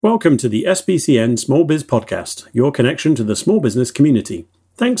Welcome to the SBCN Small Biz Podcast, your connection to the small business community.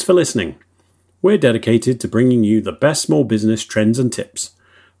 Thanks for listening. We're dedicated to bringing you the best small business trends and tips.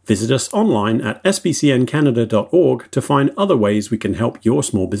 Visit us online at sbcncanada.org to find other ways we can help your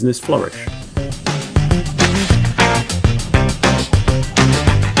small business flourish.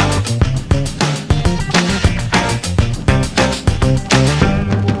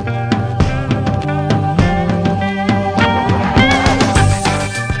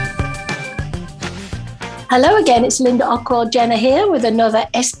 Hello again, it's Linda Ockrell-Jenner here with another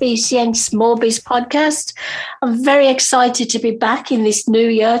SBCN Small Biz podcast. I'm very excited to be back in this new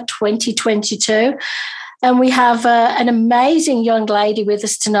year, 2022. And we have an amazing young lady with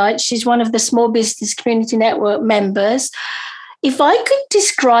us tonight. She's one of the Small Business Community Network members. If I could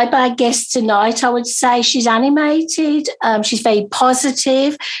describe our guest tonight, I would say she's animated, she's very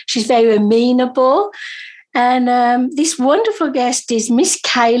positive, she's very amenable. And this wonderful guest is Miss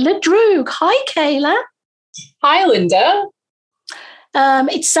Kayla Droog. Hi, Kayla. Hi, Linda.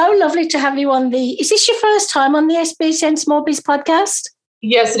 It's so lovely to have you on is this your first time on the SBCN Small Biz podcast?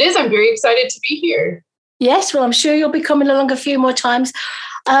 Yes, it is. I'm very excited to be here. Yes, well, I'm sure you'll be coming along a few more times.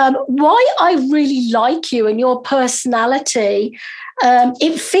 Why I really like you and your personality,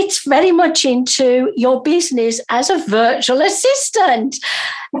 it fits very much into your business as a virtual assistant.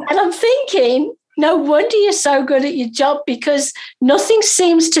 And I'm thinking, no wonder you're so good at your job, because nothing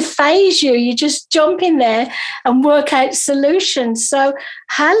seems to faze you. You just jump in there and work out solutions. So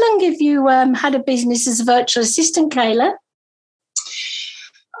how long have you had a business as a virtual assistant, Kayla?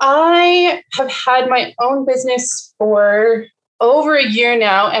 I have had my own business for over a year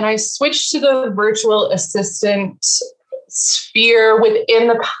now, and I switched to the virtual assistant sphere within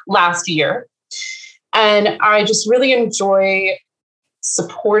the last year. And I just really enjoy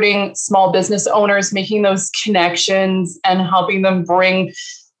supporting small business owners, making those connections and helping them bring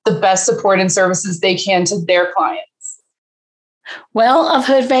the best support and services they can to their clients. Well, I've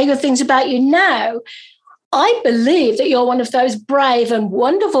heard very good things about you now. I believe that you're one of those brave and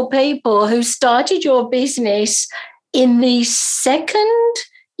wonderful people who started your business in the second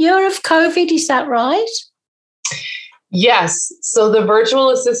year of COVID. Is that right? Yes. So the virtual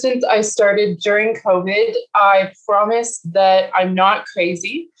assistant I started during COVID, I promise that I'm not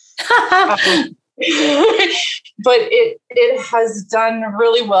crazy. But it has done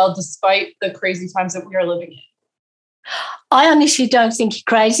really well despite the crazy times that we are living in. I honestly don't think you're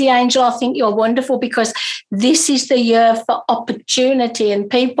crazy, Angel. I think you're wonderful, because this is the year for opportunity and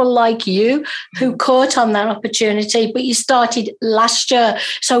people like you who caught on that opportunity, but you started last year.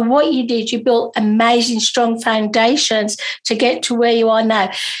 So what you did, you built amazing, strong foundations to get to where you are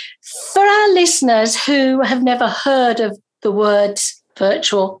now. For our listeners who have never heard of the words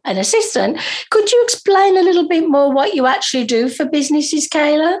virtual and assistant, could you explain a little bit more what you actually do for businesses,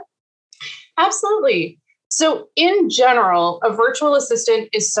 Kayla? Absolutely. So in general, a virtual assistant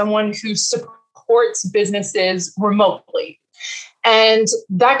is someone who supports businesses remotely. And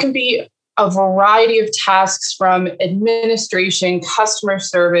that can be a variety of tasks, from administration, customer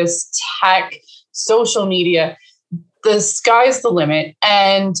service, tech, social media. The sky's the limit.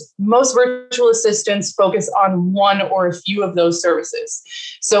 And most virtual assistants focus on one or a few of those services.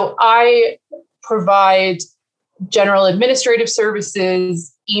 So I provide general administrative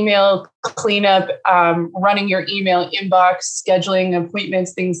services, email cleanup, running your email inbox, scheduling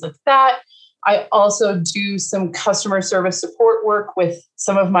appointments, things like that. I also do some customer service support work with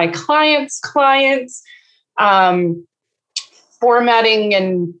some of my clients, formatting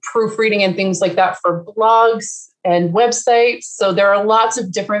and proofreading and things like that for blogs and websites. So there are lots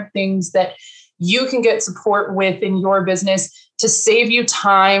of different things that you can get support with in your business to save you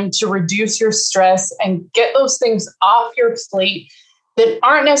time, to reduce your stress, and get those things off your plate that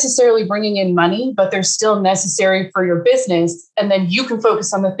aren't necessarily bringing in money, but they're still necessary for your business. And then you can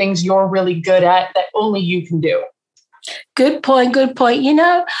focus on the things you're really good at that only you can do. Good point. You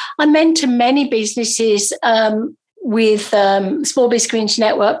know, I mentor many businesses with Small Biz Community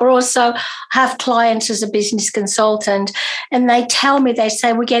Network, but also have clients as a business consultant, and they tell me, they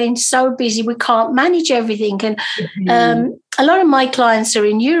say, we're getting so busy, we can't manage everything. And a lot of my clients are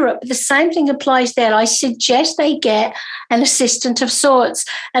in Europe. The same thing applies there. I suggest they get an assistant of sorts.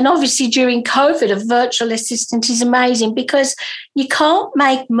 And obviously during COVID, a virtual assistant is amazing, because you can't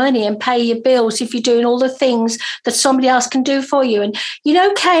make money and pay your bills if you're doing all the things that somebody else can do for you. And, you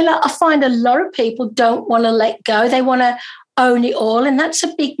know, Kayla, I find a lot of people don't want to let go. They want to own it all. And that's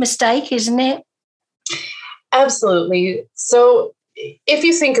a big mistake, isn't it? Absolutely. So if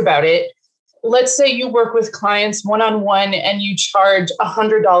you think about it, let's say you work with clients one-on-one and you charge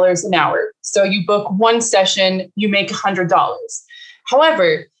 $100 an hour. So you book one session, you make $100.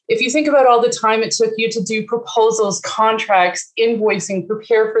 However, If you think about all the time it took you to do proposals, contracts, invoicing,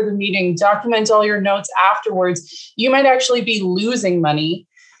 prepare for the meeting, document all your notes afterwards, you might actually be losing money.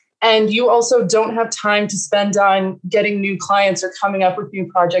 And you also don't have time to spend on getting new clients or coming up with new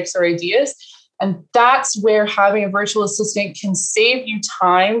projects or ideas. And that's where having a virtual assistant can save you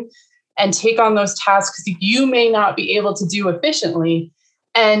time and take on those tasks you may not be able to do efficiently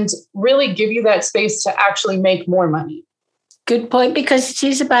and really give you that space to actually make more money. Good point, because it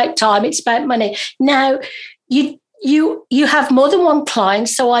is about time, it's about money. Now, you have more than one client,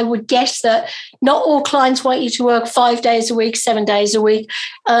 so I would guess that not all clients want you to work 5 days a week, 7 days a week.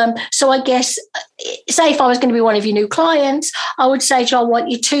 So I guess, say if I was going to be one of your new clients, I would say, I want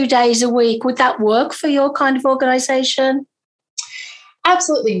you 2 days a week. Would that work for your kind of organization?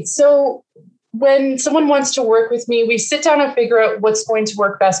 Absolutely. So when someone wants to work with me, we sit down and figure out what's going to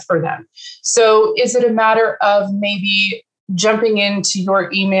work best for them. So is it a matter of maybe jumping into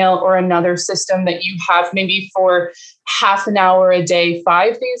your email or another system that you have maybe for half an hour a day,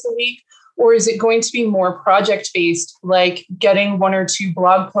 5 days a week? Or is it going to be more project-based, like getting 1 or 2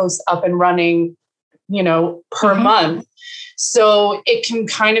 blog posts up and running, per month? So it can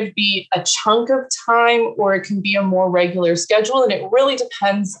kind of be a chunk of time, or it can be a more regular schedule. And it really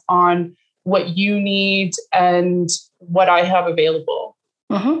depends on what you need and what I have available.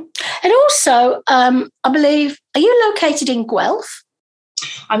 Mm-hmm. And also, I believe, are you located in Guelph?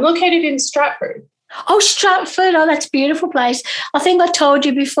 I'm located in Stratford. Oh, Stratford. Oh, that's a beautiful place. I think I told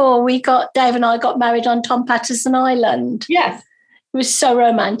you before, Dave and I got married on Tom Patterson Island. Yes. It was so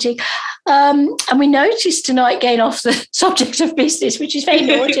romantic. And we noticed tonight, getting off the subject of business, which is very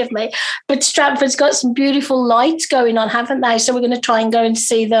naughty of me, but Stratford's got some beautiful lights going on, haven't they? So we're going to try and go and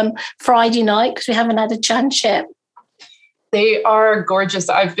see them Friday night because we haven't had a chance yet. They are gorgeous.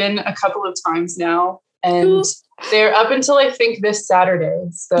 I've been a couple of times now, and they're up until I think this Saturday.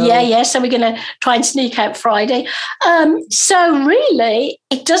 So yeah. So we're going to try and sneak out Friday. So really,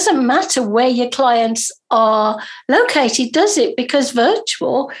 it doesn't matter where your clients are located, does it? Because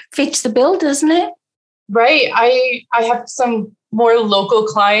virtual fits the bill, doesn't it? Right. I have some more local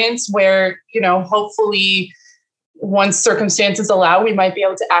clients where, hopefully once circumstances allow, we might be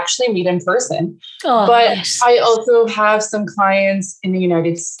able to actually meet in person. But yes. I also have some clients in the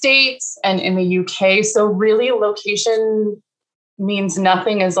United States and in the UK. So really location means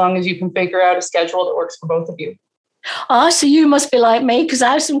nothing as long as you can figure out a schedule that works for both of you. So you must be like me, because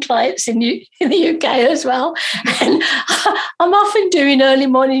I have some clients in the UK as well. And I'm often doing early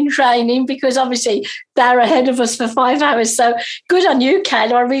morning training because obviously they're ahead of us for 5 hours. So good on you,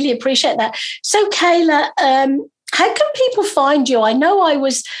 Kayla. I really appreciate that. So Kayla, how can people find you? I know I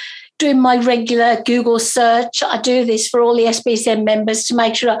was doing my regular Google search. I do this for all the SBCM members to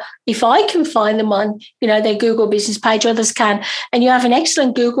make sure if I can find them on, their Google business page, others can. And you have an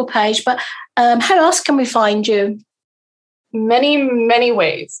excellent Google page. But how else can we find you? Many, many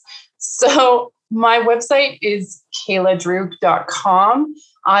ways. So my website is kayladrug.com.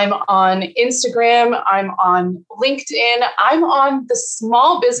 I'm on Instagram. I'm on LinkedIn. I'm on the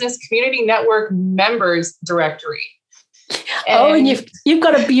Small Business Community Network members directory. And you've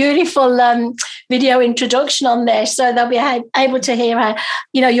got a beautiful video introduction on there, so they'll be able to hear how,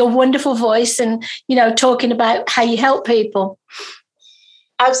 your wonderful voice and, talking about how you help people.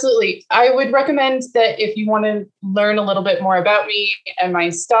 Absolutely. I would recommend that if you want to learn a little bit more about me and my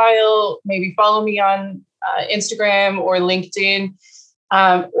style, maybe follow me on Instagram or LinkedIn.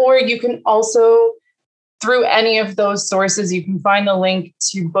 Or you can also, through any of those sources, you can find the link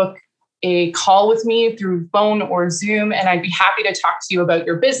to book a call with me through phone or Zoom, and I'd be happy to talk to you about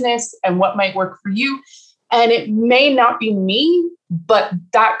your business and what might work for you. And it may not be me, but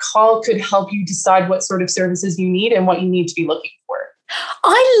that call could help you decide what sort of services you need and what you need to be looking for.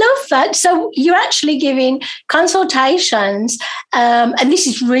 I love that. So you're actually giving consultations, and this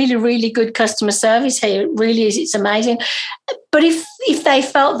is really, really good customer service here. It really is. It's amazing. But if they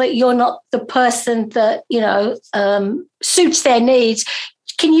felt that you're not the person that, suits their needs,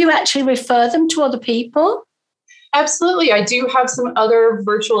 can you actually refer them to other people? Absolutely. I do have some other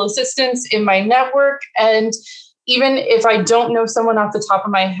virtual assistants in my network. And even if I don't know someone off the top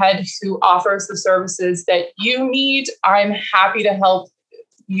of my head who offers the services that you need, I'm happy to help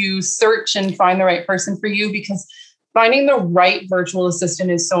you search and find the right person for you, because finding the right virtual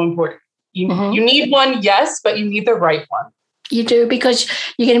assistant is so important. You need one, yes, but you need the right one. You do, because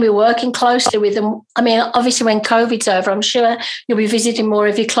you're going to be working closely with them. I mean, obviously, when COVID's over, I'm sure you'll be visiting more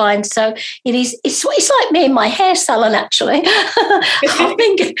of your clients. So it's like me in my hair salon, actually. I've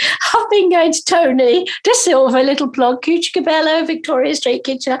been going to Tony De Silva, little plug, Cucci Cabello, Victoria Street,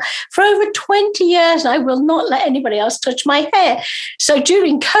 Kitchener, for over 20 years. I will not let anybody else touch my hair. So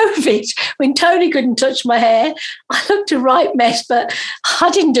during COVID, when Tony couldn't touch my hair, I looked a right mess, but I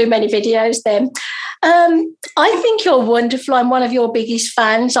didn't do many videos then. I think you're wonderful. I'm one of your biggest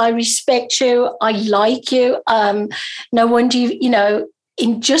fans. I respect you. I like you. No wonder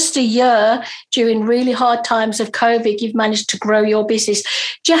in just a year, during really hard times of COVID, you've managed to grow your business.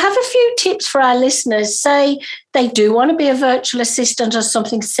 Do you have a few tips for our listeners? Say they do want to be a virtual assistant or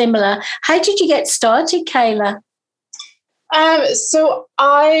something similar. How did you get started, Kayla? So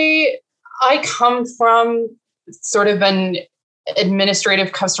I come from sort of an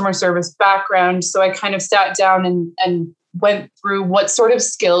administrative customer service background. So I kind of sat down and went through what sort of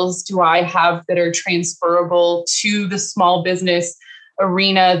skills do I have that are transferable to the small business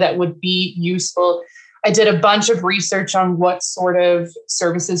arena that would be useful. I did a bunch of research on what sort of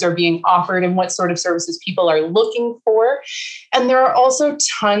services are being offered and what sort of services people are looking for. And there are also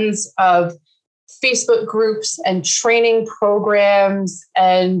tons of Facebook groups and training programs.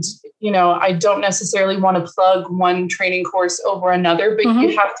 And, I don't necessarily want to plug one training course over another, but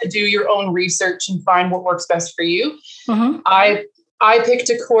you have to do your own research and find what works best for you. I picked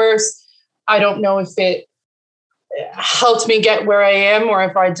a course. I don't know if it helped me get where I am or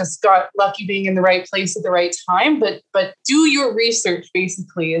if I just got lucky being in the right place at the right time, but do your research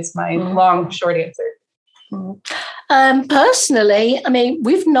basically is my long, short answer. Personally, I mean,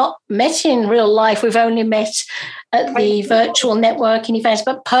 we've not met in real life. We've only met at the virtual networking events.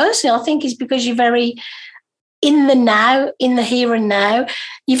 But personally, I think it's because you're very in the now, in the here and now.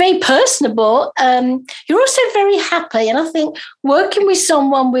 You're very personable. You're also very happy. And I think working with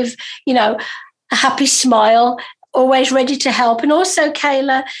someone with, a happy smile, always ready to help. And also,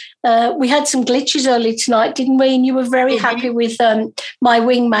 Kayla, we had some glitches early tonight, didn't we? And you were very happy with my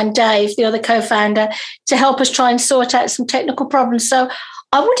wingman, Dave, the other co-founder, to help us try and sort out some technical problems. So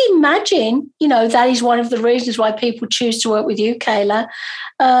I would imagine, that is one of the reasons why people choose to work with you, Kayla.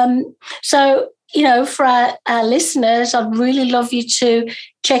 So, for our listeners, I'd really love you to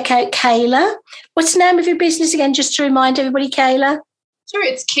check out Kayla. What's the name of your business again, just to remind everybody, Kayla? Sure,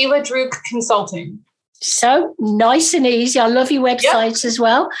 it's Kayla Druk Consulting. So nice and easy. I love your websites as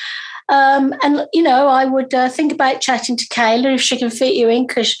well. And, I would think about chatting to Kayla if she can fit you in,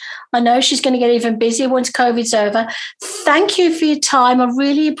 because I know she's going to get even busier once COVID's over. Thank you for your time. I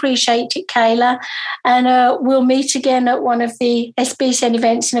really appreciate it, Kayla. And we'll meet again at one of the SBSN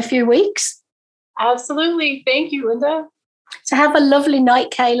events in a few weeks. Absolutely. Thank you, Linda. So have a lovely night,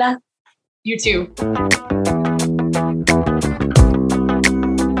 Kayla. You too.